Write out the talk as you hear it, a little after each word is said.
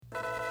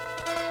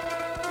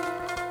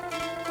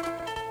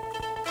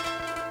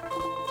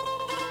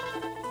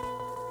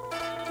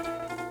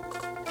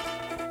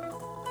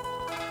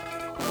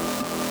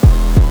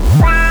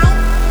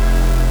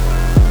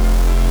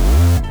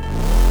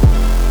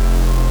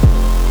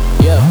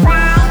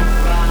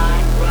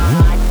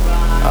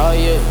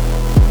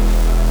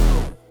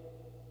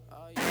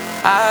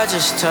I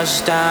just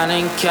touched down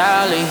in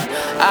Cali.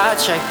 I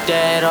checked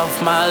that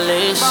off my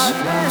list.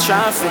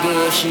 Tryna figure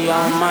if she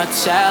on my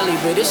tally,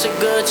 but it's a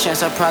good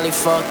chance I probably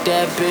fuck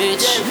that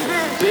bitch.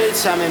 Big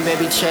timing,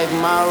 baby, check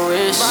my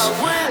wrist.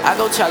 I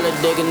go tell her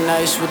digga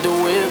nice with the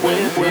whip.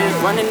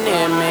 Running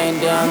there, man,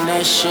 down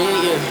that shit,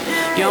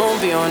 yeah. You don't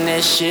be on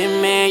that shit,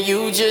 man.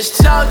 You just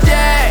talk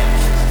that.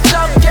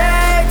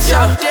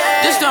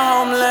 This the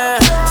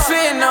homeland,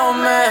 fear no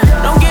man.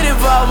 Don't get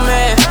involved,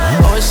 man.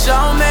 Oh, it's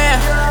on,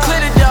 man. Clear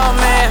the door,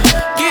 man.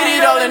 Get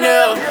it all in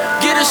there.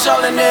 Get us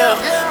all in there.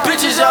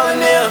 Bitches all in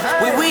there.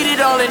 We weed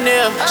it all in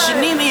there. She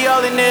need me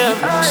all in there.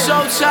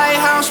 So tight,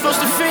 how I'm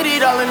supposed to fit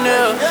it all in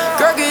there?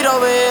 Girl, get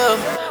over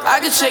here. I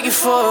can take it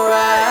for a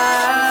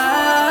ride.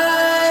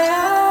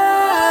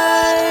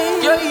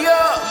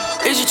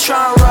 Yeah. Is you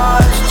tryna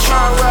ride? Is you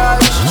tryna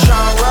ride? Is you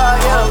tryna ride?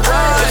 Yeah.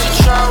 Is you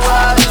tryna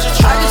ride? Is you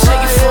tryna ride? I can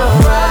take it for a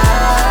ride.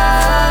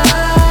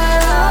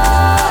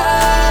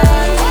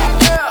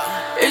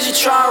 Yeah. Is you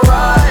tryna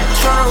ride?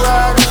 Tryna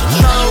ride? Is you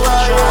tryna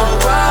ride?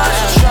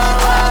 Is you tryna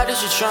ride? Is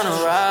you tryna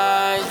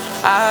ride?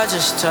 I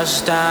just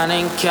touched down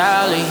in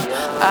Cali.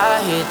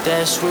 I hit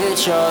that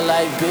switch, all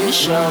like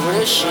Bishop.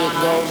 Real shit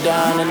go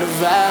down in the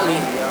valley.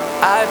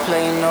 I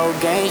play no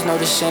games, no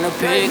this ain't a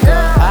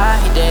pickup. I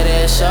hit that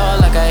ass all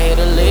like I hit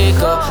a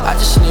liquor. I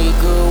just need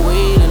good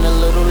weed and a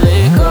little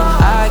liquor.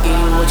 I give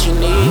you what you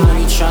need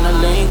when you tryna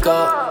link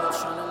up.